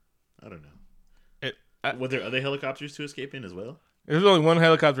 Maybe I don't know. Were there other helicopters to escape in as well? There's only one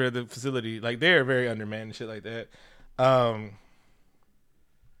helicopter at the facility. Like they're very undermanned and shit like that. I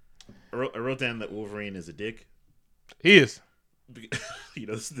wrote down that Wolverine is a dick. He is. You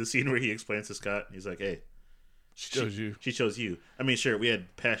know, the scene where he explains to Scott, he's like, "Hey, she chose you. I mean, sure, we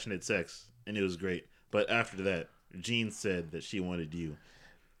had passionate sex and it was great, but after that, Jean said that she wanted you.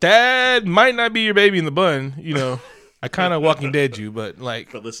 That might not be your baby in the bun, you know. I kind of Walking Dead you, but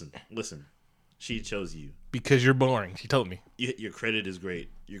like. But listen, she chose you because you're boring. She told me your credit is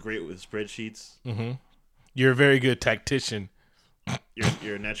great. You're great with spreadsheets. Mm-hmm. You're a very good tactician.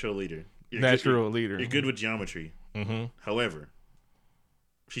 You're a natural leader. You're leader. You're good with geometry. Mm-hmm. However,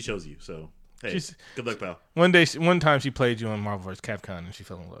 she chose you, so hey, good luck, pal. One time she played you on Marvel vs. Capcom and she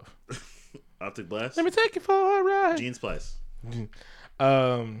fell in love. Optic Blast. Let me take you for a ride. Jean Splice.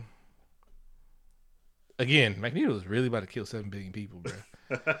 Again, Magneto was really about to kill 7 billion people, bro.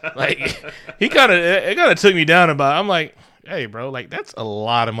 Like it kind of took me down about. I'm like, hey, bro, like that's a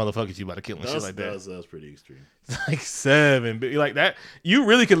lot of motherfuckers you about to kill and shit like that. That was pretty extreme. It's like 7 billion, like that. You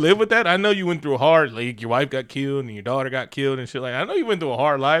really could live with that. I know you went through a hard. Like your wife got killed and your daughter got killed and shit. Like I know you went through a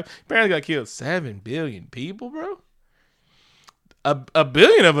hard life. Your parents got killed. 7 billion people, bro. A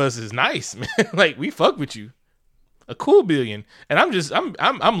billion of us is nice, man. Like we fuck with you. A cool billion. And I'm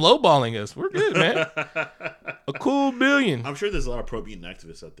lowballing us. We're good, man. A cool billion. I'm sure there's a lot of pro mutant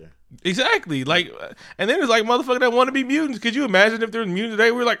activists out there. Exactly. Like, and then there's like motherfuckers that want to be mutants. Could you imagine if there was mutants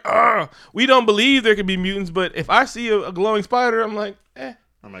today? We're like, we don't believe there could be mutants, but if I see a glowing spider, I'm like,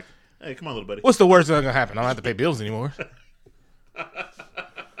 I'm like, hey, come on, little buddy. What's the worst that's gonna happen? I don't have to pay bills anymore.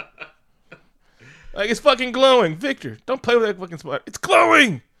 Like, it's fucking glowing. Victor, don't play with that fucking spider. It's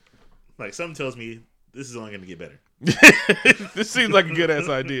glowing. Like, something tells me this is only going to get better. This seems like a good ass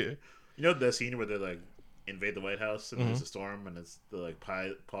idea. You know that scene where they like invade the White House and there's a storm and it's the like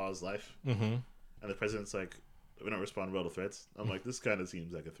Paul's life, and the president's like, we don't respond well to threats. I'm like, this kind of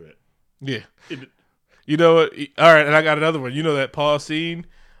seems like a threat. Yeah. You know what? All right, and I got another one. You know that Paul scene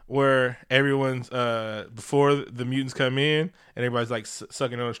where everyone's before the mutants come in and everybody's like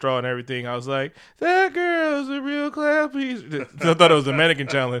sucking on a straw and everything. I was like, that girl's a real clown piece. I thought it was a mannequin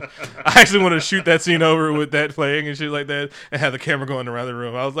challenge. I actually wanted to shoot that scene over with that playing and shit like that and have the camera going around the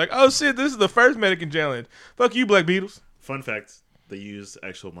room. I was like, oh shit, this is the first mannequin challenge. Fuck you, Black Beatles. Fun fact, they used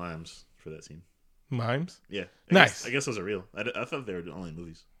actual mimes for that scene. Mimes? Yeah. Nice. I guess those are real. I thought they were only in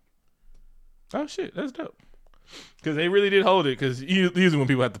movies. Oh shit, that's dope. Because they really did hold it. Because usually when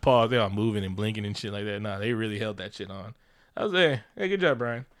people have to pause, they're all moving and blinking and shit like that. Nah, they really held that shit on. I was there. Hey, good job,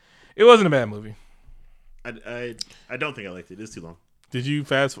 Brian. It wasn't a bad movie. I don't think I liked it. It's too long. Did you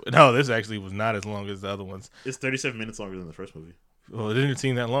fast forward? No, this actually was not as long as the other ones. It's 37 minutes longer than the first movie. Well, it didn't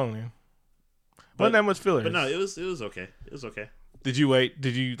seem that long, man. Wasn't that much filler. But no, it was okay. It was okay. Did you wait?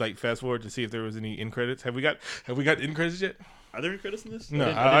 Did you like fast forward to see if there was any end credits? Have we got end credits yet? Are there any credits in this? No,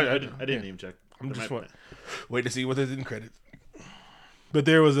 I didn't even check. I'm just wait to see what there's in credits. But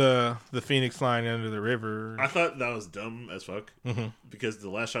there was the Phoenix flying under the river. I thought that was dumb as fuck because the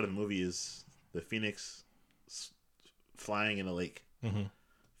last shot of the movie is the Phoenix flying in a lake.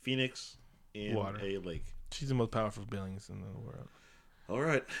 Phoenix in water. A lake. She's the most powerful beings in the world. All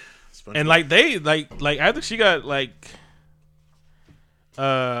right, and like they like after she got like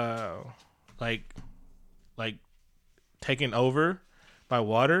taken over by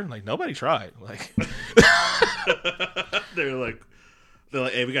water, like nobody tried. Like they're like,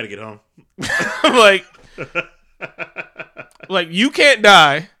 hey, we got to get home. like you can't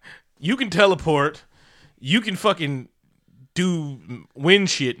die, you can teleport, you can fucking do wind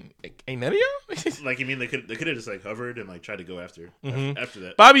shit. Ain't none of y'all. Like, you mean they could have just like hovered and like tried to go after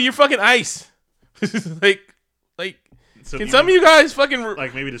that? Bobby, you're fucking ice. like. So can some of you guys fucking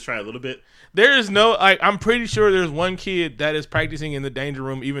like maybe just try a little bit? There is no. I'm pretty sure there's one kid that is practicing in the danger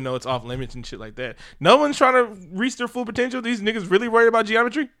room, even though it's off limits and shit like that. No one's trying to reach their full potential. These niggas really worried about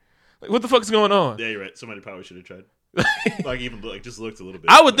geometry. Like, what the fuck's going on? Yeah, you're right. Somebody probably should have tried. Like just looked a little bit.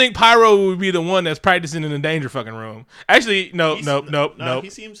 I would think Pyro would be the one that's practicing in the danger fucking room. Actually, nope. He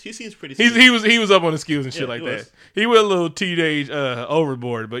seems pretty. He was up on the skills and shit like that. Was. He went a little teenage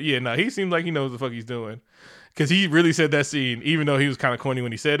overboard, but yeah, no, he seemed like he knows what the fuck he's doing. Because he really said that scene, even though he was kind of corny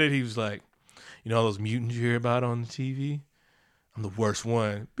when he said it. He was like, you know all those mutants you hear about on the TV? I'm the worst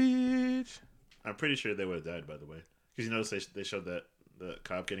one, bitch. I'm pretty sure they would have died, by the way. Because you notice they showed that the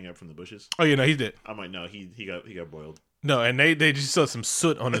cop getting up from the bushes. Oh yeah, no, he's dead. I'm like, no, he got boiled. No, and they just saw some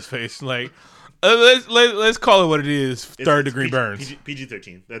soot on his face. Like, let's call it what it is. Third degree burns.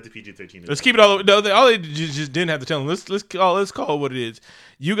 PG-13. That's the PG-13. Let's keep it all. No, all they just didn't have to tell him. Let's call it what it is.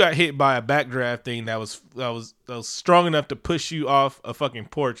 You got hit by a backdraft thing that was strong enough to push you off a fucking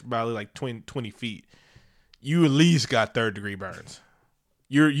porch by like 20 feet. You at least got third degree burns.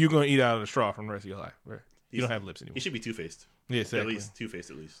 You're gonna eat out of the straw from the rest of your life. Right? You don't have lips anymore. He should be two-faced. Yeah, exactly. At least two-faced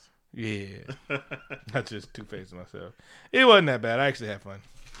at least. Yeah. Not just two-faced myself. It wasn't that bad. I actually had fun.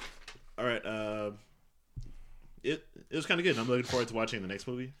 All right. It was kind of good. I'm looking forward to watching the next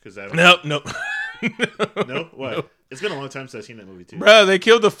movie because Nope. No, what? Nope. It's been a long time since I've seen that movie too. Bro, they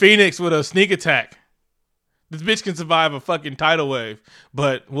killed the Phoenix with a sneak attack. This bitch can survive a fucking tidal wave,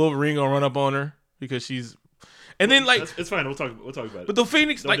 but Wolverine gonna run up on her because she's. And then like it's fine. We'll talk about it. But the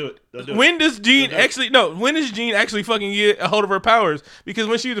Phoenix, Don't like, do it. when does Jean actually fucking get a hold of her powers? Because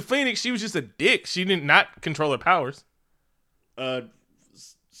when she was a Phoenix, she was just a dick. She did not control her powers.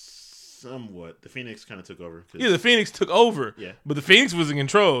 Somewhat. The Phoenix kind of took over. Yeah, the Phoenix took over. Yeah. But the Phoenix was in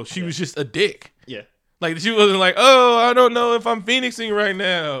control. She was just a dick. Yeah. Like, she wasn't like, oh, I don't know if I'm Phoenixing right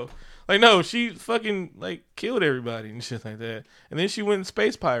now. Like, no, she fucking, like, killed everybody and shit like that. And then she went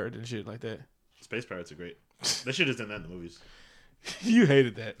space pirate and shit like that. Space pirates are great. They should have done that in the movies. You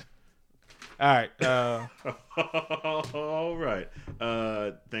hated that. All right. All right.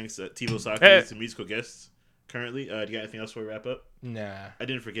 Thanks, Tivo Saki, the musical guests currently. Do you got anything else before we wrap up? Nah. I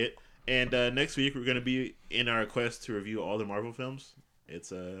didn't forget. And next week, we're going to be in our quest to review all the Marvel films.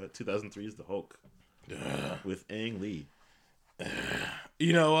 It's 2003's The Hulk. with Ang Lee.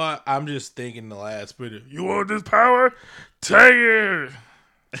 You know what? I'm just thinking the last bit. You want this power? Take it.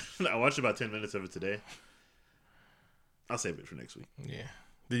 I watched about 10 minutes of it today. I'll save it for next week. Yeah.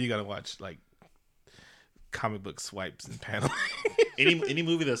 Then you gotta watch like comic book swipes and paneling. any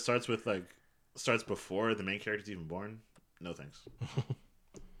movie that starts before the main character's even born, no thanks.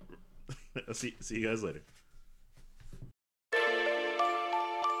 I'll see you guys later.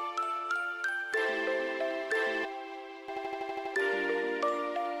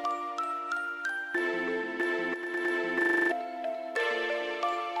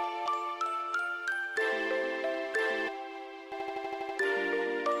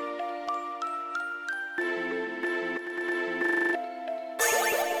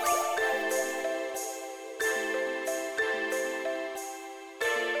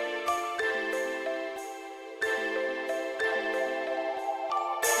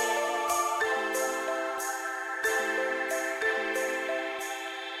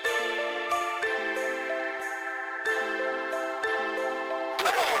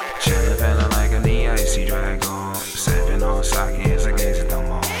 Chillin', feelin' like an icy dragon. Sippin' on sake as I gaze at the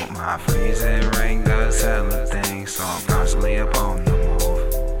moon. My freezing ring does hella things, so I'm constantly up on the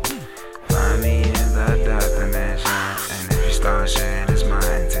move. Find me in the dark dimension, and if you start sharing, it's my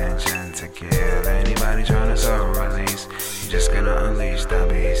intention to kill anybody tryna self-release. You just gonna unleash the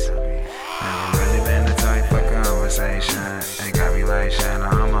beast. Never really been the type for conversation. It got me like Shanna,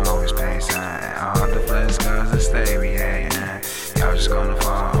 I'm always pacing. And all the flesh cause I stay behaving. Y'all just gonna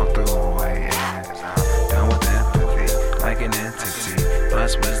fall through away. Done with empathy, like an entity.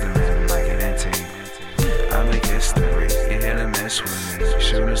 Plus wisdom in like an antique. I make history, you hit and miss with me.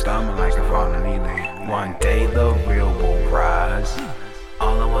 Shooting star like a fallen elite. One day the real will rise.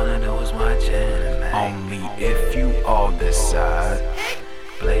 All I wanna do is watch anime. Only if you all decide.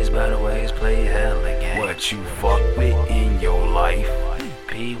 Blaze by the waves, play hell again. What you fuck with in your life,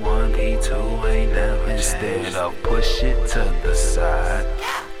 P1, P2 ain't never changed. Instead of push it to the side.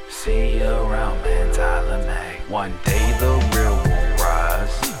 See you around, man, Tyler May. One day the real will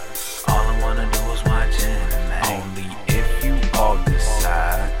rise. All I wanna do is watch anime. Only if you all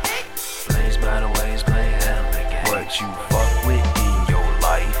decide. Blaze by the waves, play hell again. What you fuck with in your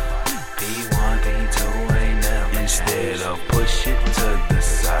life, P1, P2 ain't never changed. Instead of push it to the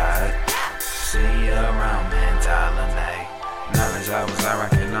side. See you around, man, Tyler May. Knowledge I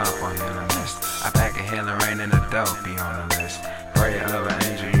rocking up on the list. I pack a hill and rain in the dope, be on the list. Pray of an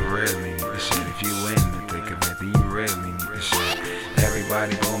angel, you really need the shit. If you in the thick of it, then you really need the shit.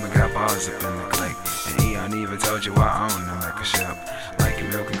 Everybody booming, got bars up in the click. And he even told you I own the liquor shop. Like your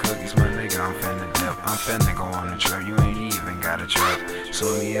milk and cookies, my nigga, I'm finna dip. I'm finna go on a trip, you ain't even got a trip. So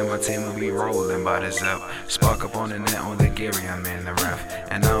me and my team will be rolling by this up. Spark up on the net on the Gary, I'm in the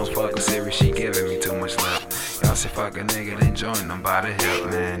ref. And I don't fuck with Siri, she giving me too much love. Y'all say fuck a nigga, then join them by the hip.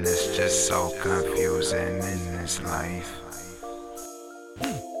 Man, it's just so confusing in this life.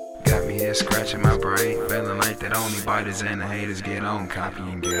 Got me here scratching my brain, feeling like that only biters and the haters get on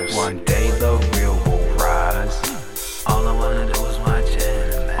copying gifts. One day the real will rise. All I wanna do is watch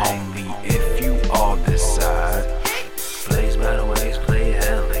anime. Only if you all decide. Blaze by the waves, play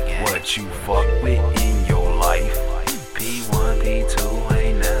hell again. What you fuck with in your life, P1, P2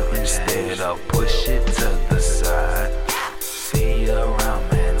 ain't never changed. Instead of push it to the side. See you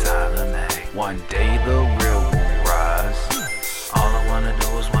around, man, Tyler May. One day the